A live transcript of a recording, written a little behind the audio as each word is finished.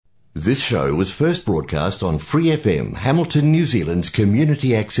This show was first broadcast on Free FM, Hamilton, New Zealand's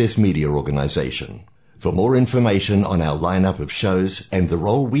community access media organisation. For more information on our lineup of shows and the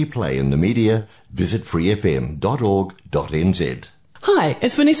role we play in the media, visit freefm.org.nz. Hi,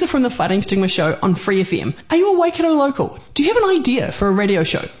 it's Vanessa from the Fighting Stigma Show on Free FM. Are you a Waikato local? Do you have an idea for a radio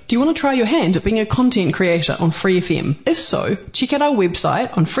show? Do you want to try your hand at being a content creator on Free FM? If so, check out our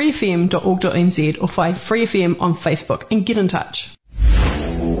website on freefm.org.nz or find Free FM on Facebook and get in touch.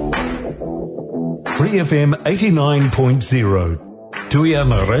 Free FM 89.0. Tuia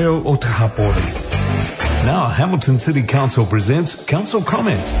na reo o te hapori. Now Hamilton City Council presents Council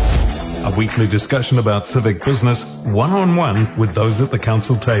Comment, a weekly discussion about civic business, one-on-one with those at the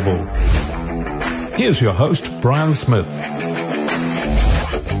council table. Here's your host, Brian Smith.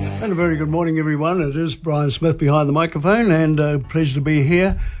 And a very good morning, everyone. It is Brian Smith behind the microphone, and a pleasure to be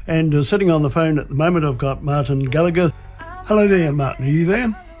here. And sitting on the phone at the moment, I've got Martin Gallagher. Hello there, Martin. Are you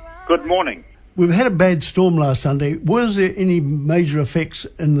there? Good morning. We've had a bad storm last Sunday. Was there any major effects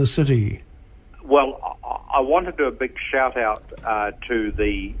in the city? Well, I want to do a big shout-out to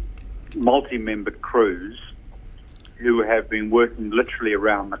the multi-member crews who have been working literally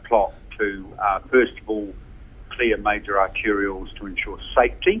around the clock to, first of all, clear major arterials to ensure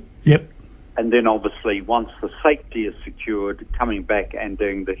safety. Yep. And then, obviously, once the safety is secured, coming back and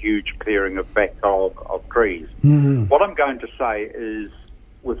doing the huge clearing of backlog of trees. Mm-hmm. What I'm going to say is,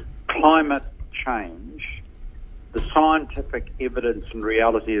 with climate change, the scientific evidence and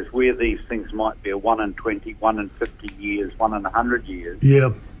reality is where these things might be a 1 in 20, 1 in 50 years, 1 in 100 years.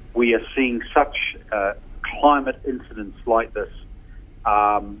 Yeah. We are seeing such climate incidents like this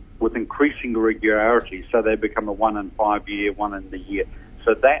with increasing regularity, so they become a 1 in 5 year, 1 in the year.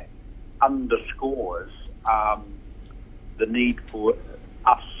 So that underscores the need for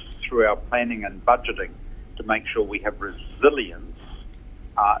us, through our planning and budgeting, to make sure we have resilience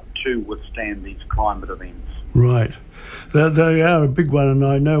to withstand these climate events. Right. They are a big one, and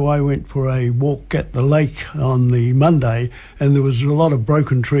I know I went for a walk at the lake on the Monday, and there was a lot of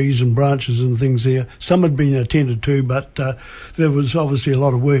broken trees and branches and things there. Some had been attended to, but there was obviously a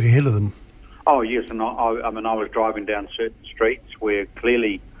lot of work ahead of them. Oh, yes, and I was driving down certain streets where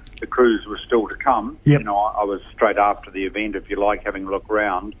clearly the crews were still to come. Yep. You know, I was straight after the event, if you like, having a look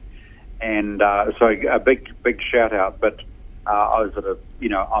around. And so a big shout-out, but I was at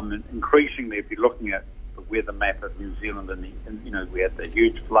I'm increasingly, if you're looking at the weather map of New Zealand, and we had the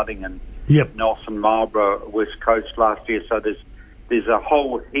huge flooding in Nelson, Marlborough, West Coast last year, so there's a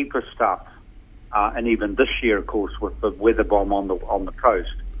whole heap of stuff, and even this year, of course, with the weather bomb on the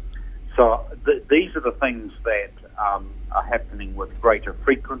coast. So these are the things that are happening with greater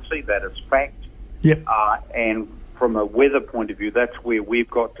frequency, that is fact. Yep. And from a weather point of view, that's where we've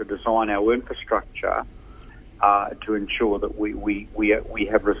got to design our infrastructure to ensure that we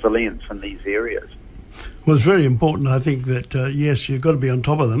have resilience in these areas. Well, it's very important, I think, that, yes, you've got to be on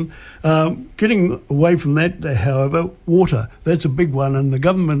top of them. Getting away from that, however, water, that's a big one, and the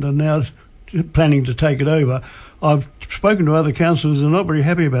government are now planning to take it over. I've spoken to other councillors who are not very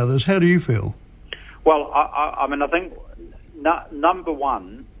happy about this. How do you feel? Well, I think number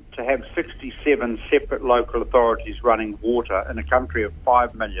one, to have 67 separate local authorities running water in a country of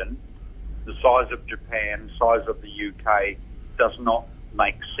 5 million, the size of Japan, size of the UK, does not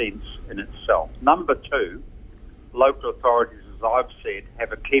make sense in itself. Number two, local authorities, as I've said,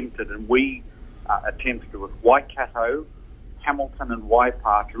 have attempted, and we attempted with Waikato, Hamilton and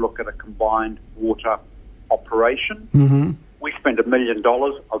Waipa to look at a combined water operation. Mm-hmm. We spent $1 million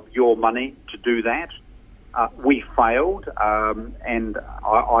of your money to do that. We failed, and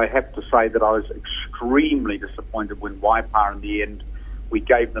I have to say that I was extremely disappointed when Waipa, in the end, we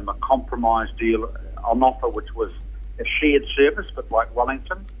gave them a compromise deal on offer, which was a shared service, but like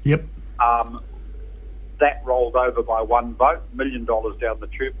Wellington. Yep. That rolled over by one vote, $1 million down the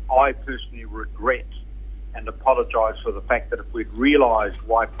tube. I personally regret and apologise for the fact that if we'd realised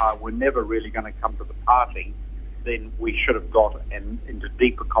Waipa were never really going to come to the party, then we should have got into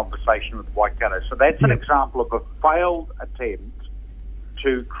deeper conversation with Waikato. So that's an example of a failed attempt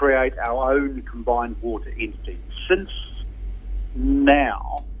to create our own combined water entity. Since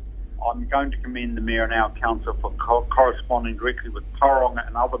now, I'm going to commend the Mayor and our Council for corresponding directly with Tauranga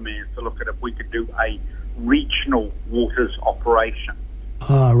and other mayors to look at if we could do a regional waters operation.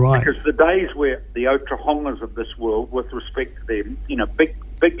 Ah, right. Because the days where the Otrahongas of this world, with respect to them,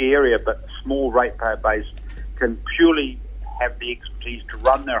 big area but small ratepayer base, can purely have the expertise to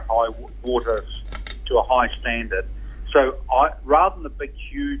run their high waters to a high standard. So rather than the big,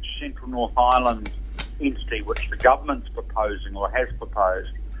 huge Central North Island entity which the government's proposing or has proposed,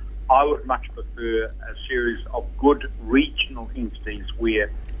 I would much prefer a series of good regional entities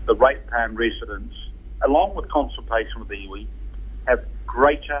where the ratepayer residents, along with consultation with the iwi, have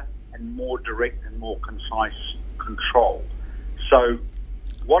greater and more direct and more concise control. So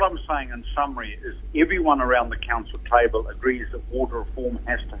what I'm saying in summary is everyone around the council table agrees that water reform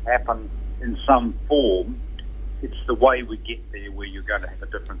has to happen in some form. It's the way we get there where you're going to have a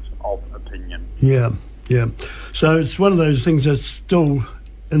difference of opinion. Yeah. So it's one of those things that's still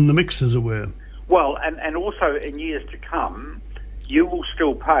in the mix, as it were. Well, and also in years to come, you will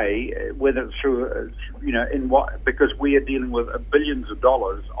still pay, whether it's through, because we are dealing with billions of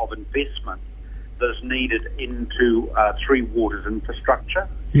dollars of investment that is needed into Three Waters infrastructure.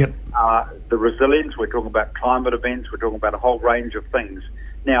 Yep. The resilience, we're talking about climate events, we're talking about a whole range of things.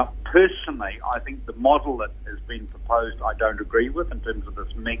 Now, personally, I think the model that has been proposed I don't agree with in terms of this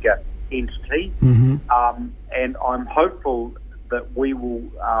mega entity. Mm-hmm. And I'm hopeful that we will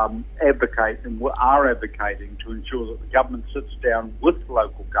advocate and we are advocating to ensure that the government sits down with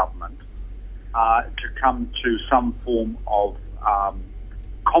local government to come to some form of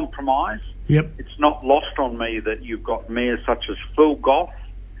compromise. Yep. It's not lost on me that you've got mayors such as Phil Goff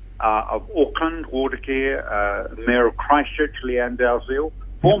of Auckland, Watercare, Mayor of Christchurch, Leanne Dalziel,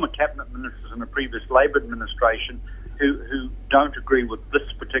 former cabinet ministers in the previous Labor administration who don't agree with this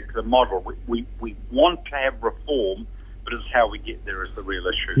particular model. We want to have reform, but it's how we get there is the real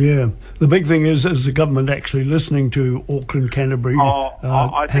issue. Yeah. The big thing is the government actually listening to Auckland, Canterbury,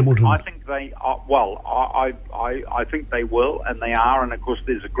 Hamilton? I think they are, I think they will, and they are. And, of course,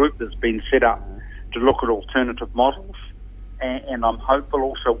 there's a group that's been set up to look at alternative models. And I'm hopeful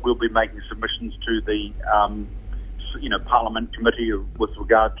also we'll be making submissions to the, Parliament Committee with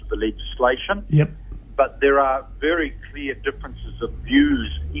regard to the legislation. Yep. But there are very clear differences of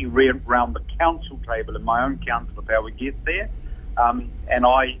views around the council table in my own council of how we get there. And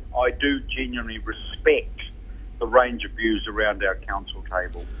I do genuinely respect the range of views around our council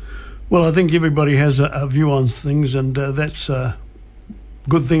table. Well, I think everybody has a view on things, and that's a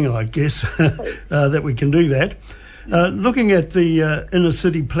good thing, I guess, that we can do that. Looking at the inner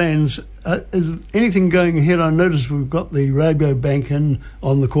city plans, is anything going ahead? I noticed we've got the Rainbow Bank in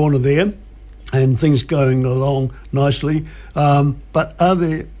on the corner there, and things going along nicely. But are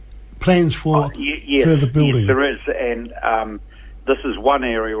there plans for further building? Yes, there is. And this is one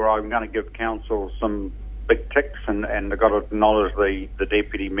area where I'm going to give council some big ticks, and I've got to acknowledge the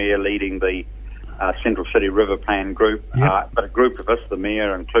Deputy Mayor leading the Central City River Plan group, but a group of us, the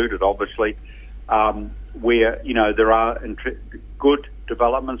Mayor included, obviously, where, there are good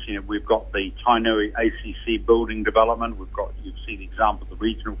developments. We've got the Tainui ACC building development. You've seen the example of the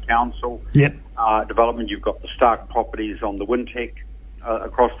Regional Council development. You've got the Stark properties on the Wintec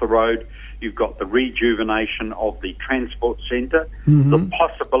across the road. You've got the rejuvenation of the transport centre. Mm-hmm. The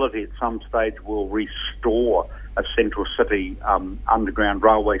possibility at some stage we'll restore a Central City underground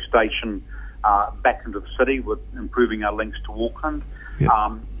railway station back into the city with improving our links to Auckland. Yep.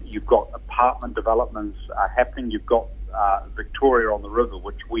 You've got apartment developments happening. You've got Victoria on the River,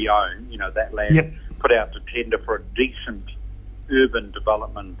 which we own, that land put out to tender for a decent urban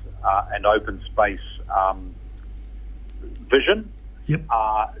development and open space vision. Yep.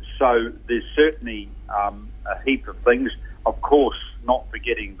 So there's certainly a heap of things. Of course, not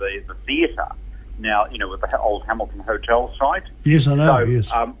forgetting the theatre now, with the old Hamilton Hotel site. Yes, I know, so, yes.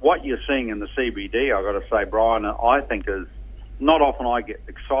 What you're seeing in the CBD, I've got to say, Brian, I think is not often I get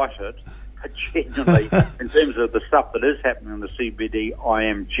excited, but genuinely, in terms of the stuff that is happening in the CBD, I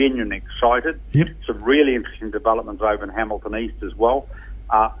am genuinely excited. Yep. Some really interesting developments over in Hamilton East as well.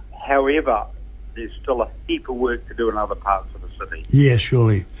 However, there's still a heap of work to do in other parts of the city. Yeah,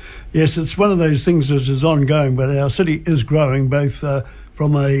 surely. Yes, it's one of those things that is ongoing, but our city is growing both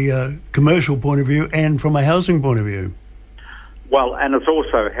from a commercial point of view and from a housing point of view. Well, and it's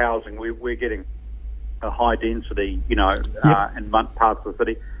also housing. We're getting a high density, in parts of the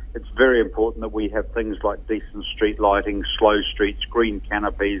city. It's very important that we have things like decent street lighting, slow streets, green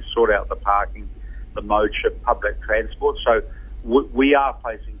canopies, sort out the parking, the mode shift, public transport. So we are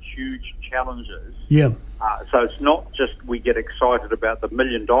facing huge challenges. Yeah. So it's not just we get excited about the $1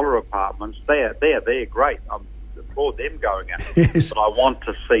 million apartments. They're great. I applaud them going in. Yes. But I want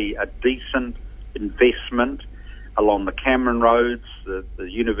to see a decent investment along the Cameron roads, the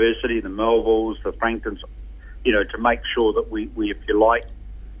university, the Melvilles, the Franktons, to make sure that we if you like,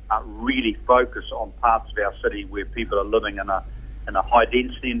 really focus on parts of our city where people are living in a high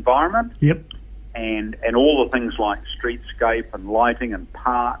density environment. Yep. And all the things like streetscape and lighting and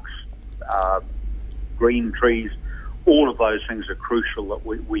parks, green trees, all of those things are crucial that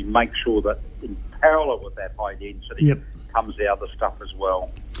we make sure that in parallel with that high density comes the other stuff as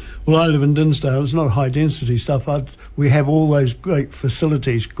well. Well, I live in Dinsdale. It's not high-density stuff, but we have all those great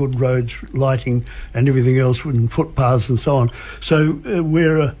facilities, good roads, lighting and everything else, and footpaths and so on. So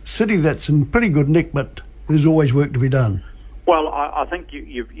we're a city that's in pretty good nick, but there's always work to be done. Well, I think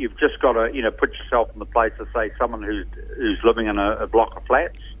you've just got to put yourself in the place of, say, someone who's living in a block of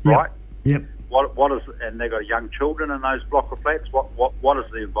flats, right? Yep. What is, and they've got young children in those block of flats. What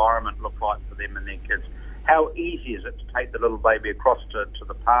does the environment look like for them and their kids? How easy is it to take the little baby across to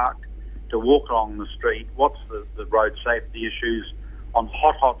the park, to walk along the street? What's the road safety issues? On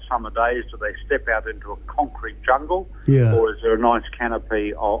hot summer days, do they step out into a concrete jungle? Yeah. Or is there a nice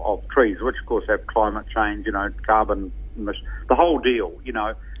canopy of trees, which of course have climate change, carbon emissions, the whole deal,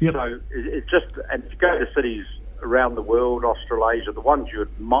 Yep. So it's just, and to go to cities around the world, Australasia, the ones you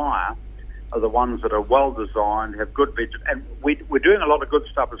admire are the ones that are well designed, have good vegetation, and we're doing a lot of good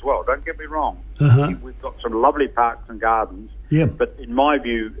stuff as well. Don't get me wrong. Uh-huh. We've got some lovely parks and gardens. Yep. But in my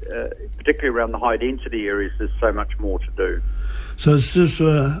view, particularly around the high density areas, there's so much more to do. So it's just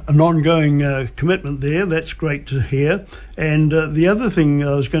an ongoing commitment there. That's great to hear. And the other thing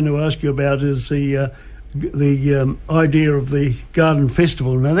I was going to ask you about is the idea of the garden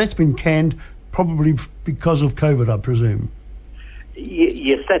festival. Now that's been canned probably because of COVID, I presume.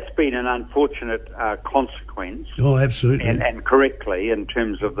 Yes, that's been an unfortunate consequence. Oh, absolutely. And correctly, in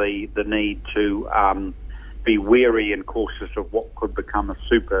terms of the need to be wary and cautious of what could become a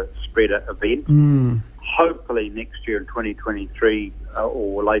super spreader event. Hopefully next year in 2023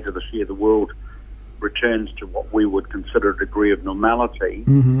 or later this year, the world returns to what we would consider a degree of normality.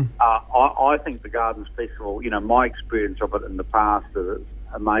 I think the Gardens Festival, my experience of it in the past is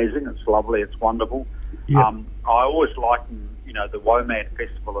amazing. It's lovely. It's wonderful. Yep. I always liken, the WOMAD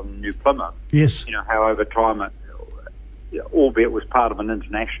Festival in New Plymouth. Yes. How over time it, albeit was part of an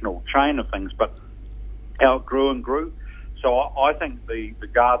international chain of things, but how it grew and grew. So I think the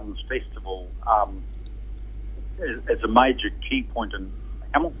Gardens Festival is a major key point in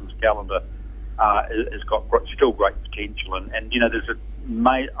Hamilton's calendar. Has got still great potential, and there's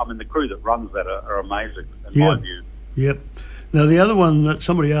the crew that runs that are amazing in my view. Yep. Now the other one that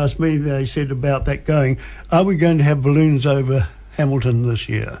somebody asked me, they said about that going, are we going to have balloons over Hamilton this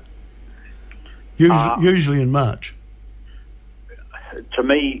year? Usually in March. To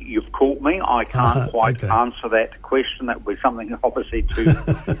me, you've caught me. I can't quite answer that question. That would be something obviously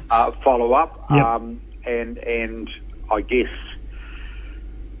to follow up. Yep. And I guess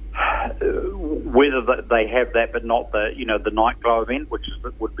whether they have that, but not the night glow event, which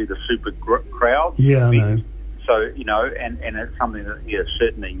would be the super crowd. Yeah, I know. So and it's something that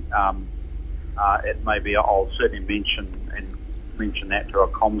certainly it maybe I'll certainly mention that to our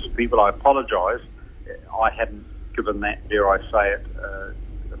comms people. I apologise. I hadn't given that, dare I say it, a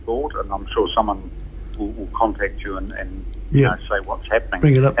thought, and I'm sure someone will contact you and say what's happening.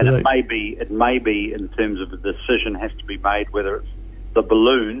 Bring it up. And it may be in terms of a decision has to be made whether it's the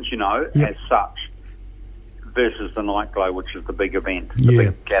balloons, as such, versus the night glow, which is the big event, the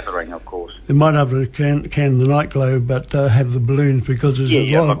big gathering, of course. They might have to can the night glow, but have the balloons because there's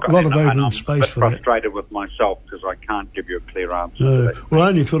a lot of open space for that. I'm frustrated with myself because I can't give you a clear answer. No. Well, I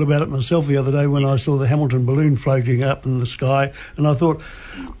only thought about it myself the other day when I saw the Hamilton balloon floating up in the sky, and I thought,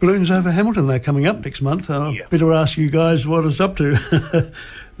 balloons over Hamilton, they're coming up next month. I'll better ask you guys what it's up to.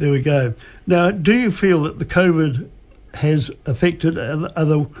 There we go. Now, do you feel that the COVID has affected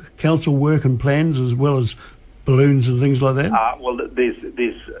other council work and plans as well as balloons and things like that? Well, there's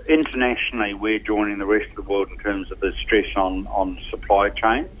internationally, we're joining the rest of the world in terms of the stress on supply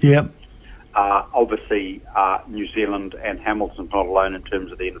chain. Yeah. Obviously, New Zealand and Hamilton's not alone in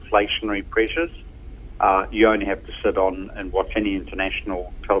terms of the inflationary pressures. You only have to sit on and watch any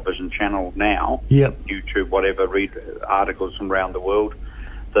international television channel now, YouTube, whatever, read articles from around the world.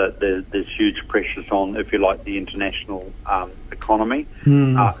 There's huge pressures on, if you like, the international economy.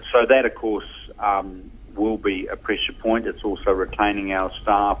 So that, of course, will be a pressure point. It's also retaining our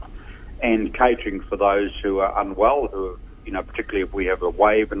staff and catering for those who are unwell, who are, particularly if we have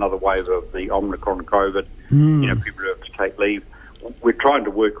another wave of the Omicron COVID, people who have to take leave. We're trying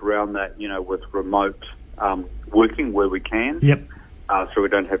to work around that, with remote working where we can. Yep. So we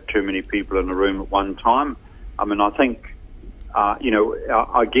don't have too many people in a room at one time. I mean, I think,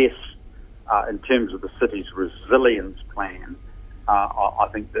 I guess in terms of the city's resilience plan, I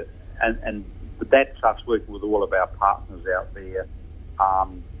think that, and that's us working with all of our partners out there.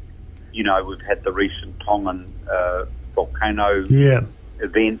 We've had the recent Tongan volcano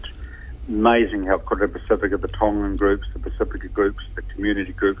event. Amazing how Kura Pacifica, the Tongan groups, the Pacifica groups, the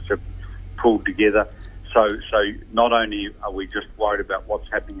community groups have pulled together. So not only are we just worried about what's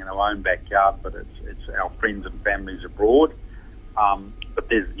happening in our own backyard, but it's our friends and families abroad. But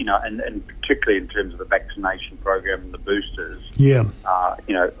there's, and particularly in terms of the vaccination program and the boosters,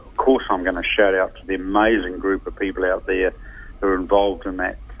 of course I'm going to shout out to the amazing group of people out there who are involved in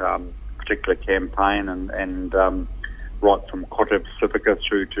that particular campaign, and right from Koteb Civica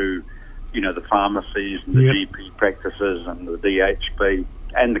through to, the pharmacies and the GP practices and the DHB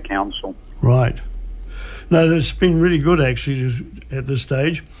and the council. Right. No, that's been really good actually at this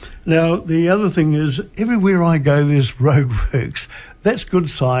stage. Now, the other thing is, everywhere I go there's roadworks. That's a good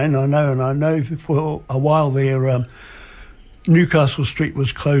sign, I know, and I know for a while there Newcastle Street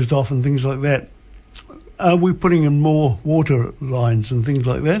was closed off and things like that. Are we putting in more water lines and things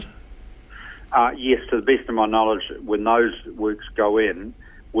like that? Yes, to the best of my knowledge, when those works go in,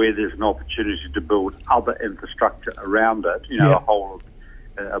 where there's an opportunity to build other infrastructure around it, a whole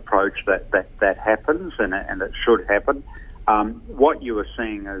approach that happens, and it should happen. What you are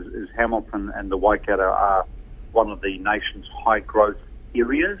seeing is Hamilton and the Waikato are one of the nation's high growth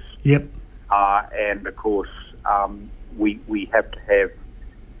areas. Yep. And of course, we have to have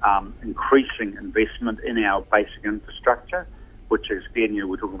increasing investment in our basic infrastructure, which is, again,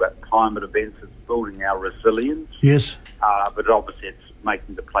 we're talking about climate events, it's building our resilience. Yes. But obviously it's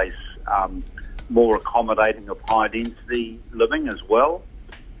making the place more accommodating of high density living as well.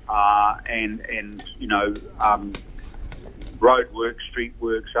 Road work, street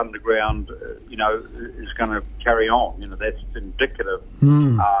works, underground, is going to carry on. That's indicative.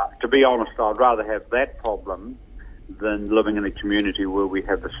 To be honest, I'd rather have that problem than living in a community where we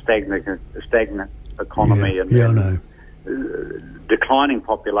have a stagnant economy and declining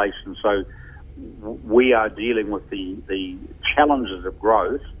population. So we are dealing with the challenges of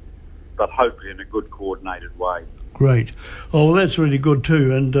growth, but hopefully in a good coordinated way. Great. Oh, well, that's really good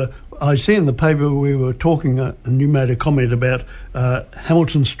too. And I see in the paper we were talking, and you made a comment about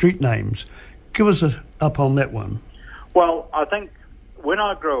Hamilton street names. Give us up on that one. Well, I think when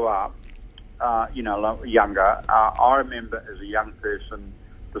I grew up, younger, I remember as a young person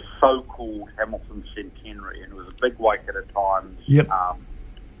the so-called Hamilton Centenary, and it was a big Waikato Times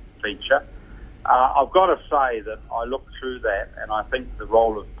feature. I've got to say that I looked through that, and I think the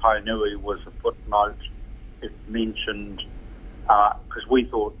role of Tainui was a footnote, if mentioned, because we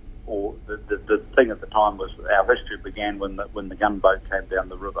thought, or the thing at the time was our history began when the gunboat came down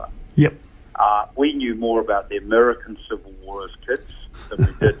the river. Yep. We knew more about the American Civil War as kids than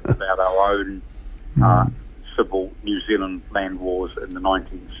we did about our own civil New Zealand land wars in the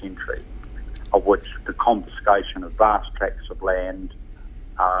 19th century, of which the confiscation of vast tracts of land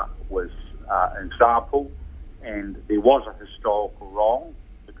was an example, and there was a historical wrong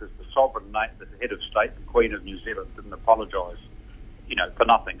because the sovereign, the head of state, the Queen of New Zealand, didn't apologise, for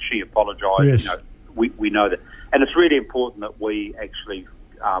nothing. She apologised. Yes. We know that, and it's really important that we actually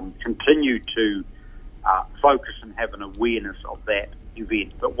continue to focus and have an awareness of that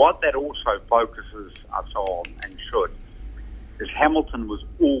event. But what that also focuses us on, and should, is Hamilton was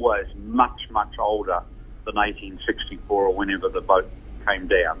always much, much older than 1864 or whenever the boat came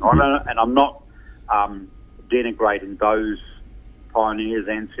down. And I'm not denigrating those pioneers,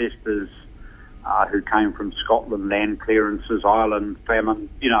 ancestors who came from Scotland, land clearances, Ireland, famine,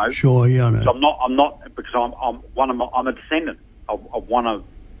 Sure, yeah, I know. So I'm not because I'm a descendant of one of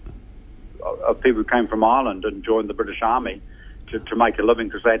people who came from Ireland and joined the British Army to make a living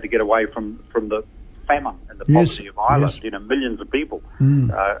because they had to get away from the famine and the poverty of Ireland. Yes. Millions of people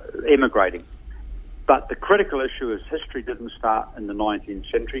emigrating. But the critical issue is history didn't start in the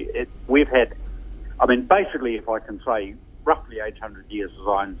 19th century. We've had, basically, if I can say, roughly 800 years, as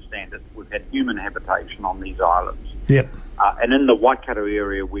I understand it, we've had human habitation on these islands. Yep. And in the Waikato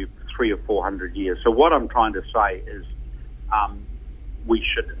area, we've 300 or 400 years. So what I'm trying to say is we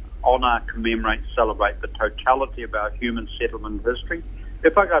should honour, commemorate, celebrate the totality of our human settlement history.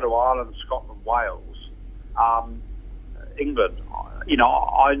 If I go to Ireland, Scotland, Wales, England,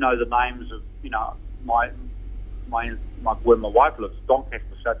 I know the names of, where my wife lives, Doncaster,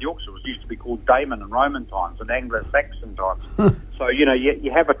 South Yorkshire, was used to be called Damon in Roman times and Anglo-Saxon times. So,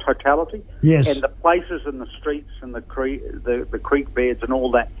 you have a totality. Yes. And the places and the streets and the creek beds and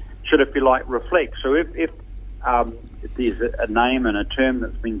all that should, if you like, reflect. So if there's a name and a term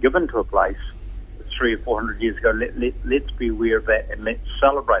that's been given to a place 300 or 400 years ago, let's be aware of that and let's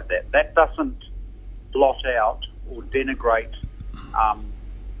celebrate that. That doesn't blot out or denigrate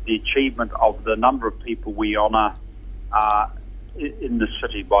the achievement of the number of people we honour in the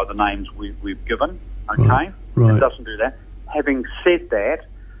city by the names we've given, okay? Right. It doesn't do that. Having said that,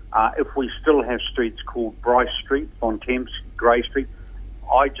 if we still have streets called Bryce Street, Fontaine, Grey Street,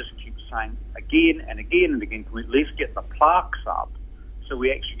 I just keep saying again and again and again, can we at least get the plaques up so we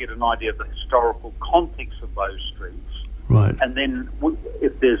actually get an idea of the historical context of those streets Right. And then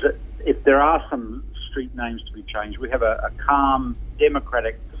if there are some street names to be changed, we have a calm,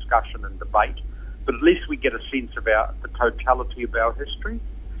 democratic discussion and debate, but at least we get a sense about the totality of our history.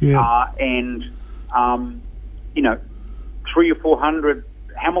 Yeah. And 300 or 400,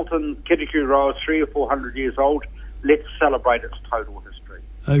 Hamilton, Kirikiriroa, 300 or 400 years old, let's celebrate its total history.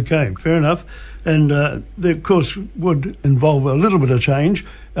 Okay, fair enough. And they, of course, would involve a little bit of change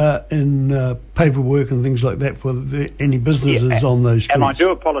in paperwork and things like that for any businesses on those streets. And I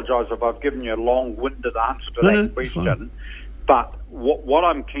do apologise if I've given you a long-winded answer to that question. Fine. But what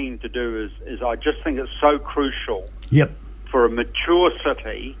I'm keen to do is I just think it's so crucial for a mature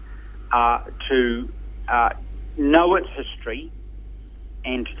city to know its history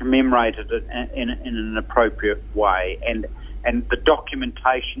and to commemorate it in an appropriate way. And the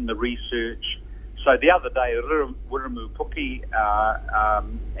documentation, the research. So the other day, Wiremu Puki,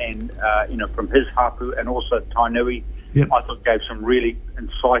 from his hapu, and also Tainui, I thought gave some really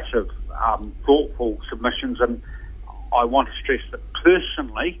incisive, thoughtful submissions. And I want to stress that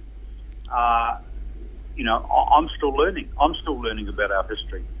personally, I'm still learning. I'm still learning about our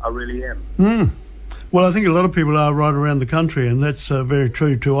history. I really am. Mm. Well, I think a lot of people are right around the country, and that's very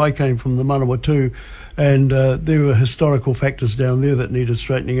true too. I came from the Manawatu, and there were historical factors down there that needed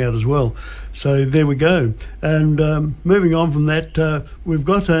straightening out as well. So there we go. And moving on from that, we've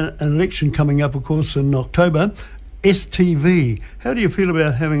got an election coming up, of course, in October. STV. How do you feel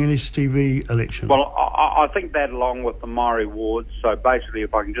about having an STV election? Well, I think that along with the Maori wards, so basically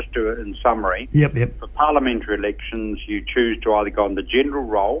if I can just do it in summary, for parliamentary elections you choose to either go on the general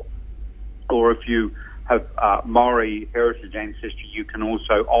roll, or if you have Maori heritage ancestry, you can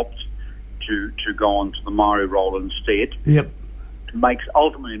also opt to go on to the Maori roll instead. It makes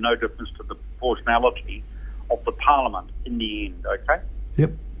ultimately no difference to the proportionality of the parliament in the end, okay?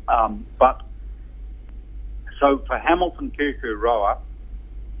 But so for Hamilton, Kirikiriroa,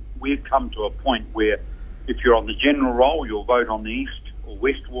 we've come to a point where if you're on the general roll, you'll vote on the east or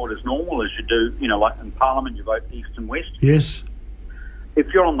west ward as normal, as you do, like in Parliament, you vote east and west. Yes.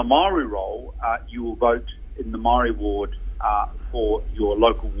 If you're on the Maori roll, you will vote in the Maori ward for your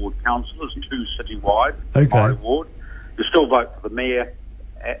local ward councillors, 2 citywide, Maori ward. You still vote for the mayor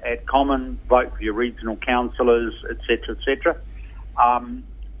at Common, vote for your regional councillors, etc., etc.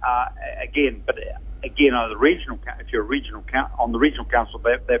 Again, on the regional, if you're a regional on the regional council,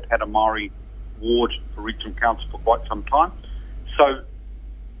 they've had a Maori ward for regional council for quite some time. So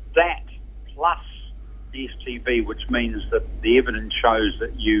that plus the STV, which means that the evidence shows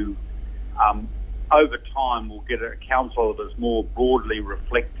that you, over time, will get a council that is more broadly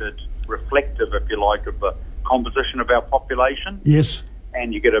reflective, if you like, of the composition of our population. Yes.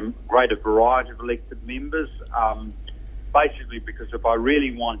 And you get a greater variety of elected members. Basically, because if I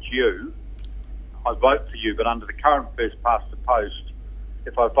really want you, I vote for you, but under the current first past the post,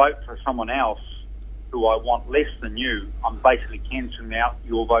 if I vote for someone else who I want less than you, I'm basically cancelling out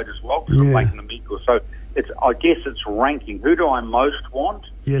your vote as well because I'm making them equal. So I guess it's ranking. Who do I most want?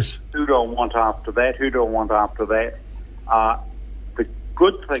 Yes. Who do I want after that? Who do I want after that? The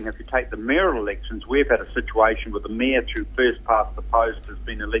good thing, if you take the mayoral elections, we've had a situation where the mayor through first past the post has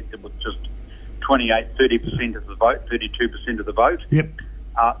been elected with just 30% of the vote, 32% of the vote.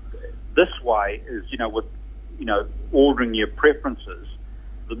 This way is, with ordering your preferences,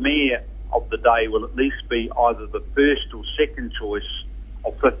 the mayor of the day will at least be either the first or second choice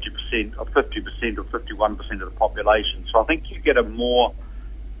of 50% or 50% or 51% of the population. So I think you get a more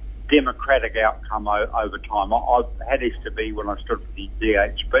democratic outcome over time. I've had STB when I stood for the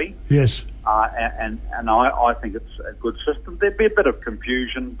DHB. Yes. And I think it's a good system. There'd be a bit of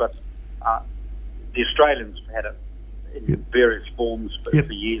confusion, but the Australians have had it in various forms for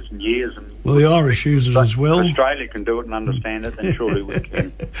years and years. And well, the Irish use it as well. If Australia can do it and understand it, then surely we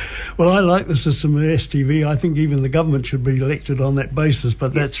can. Well, I like the system of STV. I think even the government should be elected on that basis,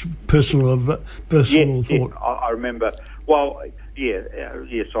 but that's personal thought. Yeah, I remember. Well, yes,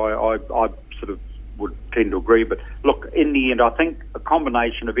 I sort of would tend to agree. But look, in the end, I think a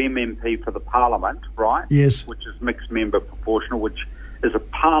combination of MMP for the Parliament, right? Yes. Which is mixed member proportional, which is a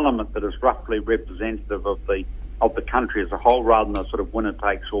Parliament that is roughly representative of the country as a whole, rather than a sort of winner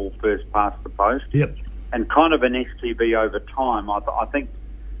takes all, first past the post. And kind of an STV over time. I think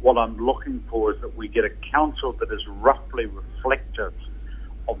what I'm looking for is that we get a council that is roughly reflective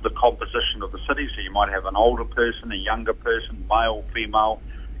of the composition of the city. So you might have an older person, a younger person, male, female.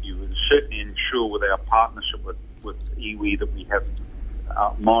 You would certainly ensure with our partnership with iwi that we have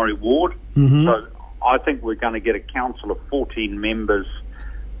Maori ward. Mm-hmm. So I think we're going to get a council of 14 members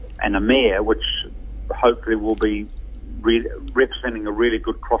and a mayor, which hopefully will be representing a really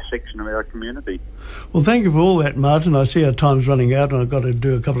good cross-section of our community. Well, thank you for all that, Martin. I see our time's running out and I've got to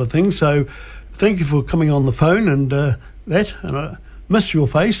do a couple of things. So thank you for coming on the phone and and I missed your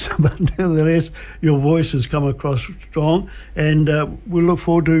face, but nevertheless, your voice has come across strong, and we'll look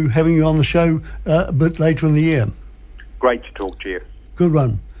forward to having you on the show a bit later in the year. Great to talk to you. Good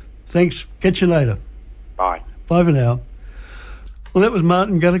one. Thanks. Catch you later. Bye. Bye for now. Well, that was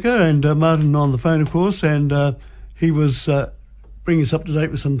Martin Gallagher, and Martin on the phone, of course, and he was bringing us up to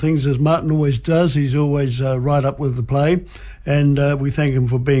date with some things, as Martin always does. He's always right up with the play, and we thank him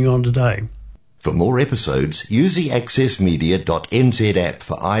for being on today. For more episodes, use the accessmedia.nz app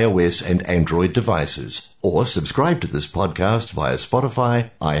for iOS and Android devices, or subscribe to this podcast via Spotify,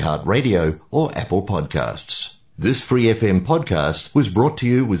 iHeartRadio, or Apple Podcasts. This Free FM podcast was brought to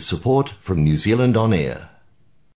you with support from New Zealand On Air.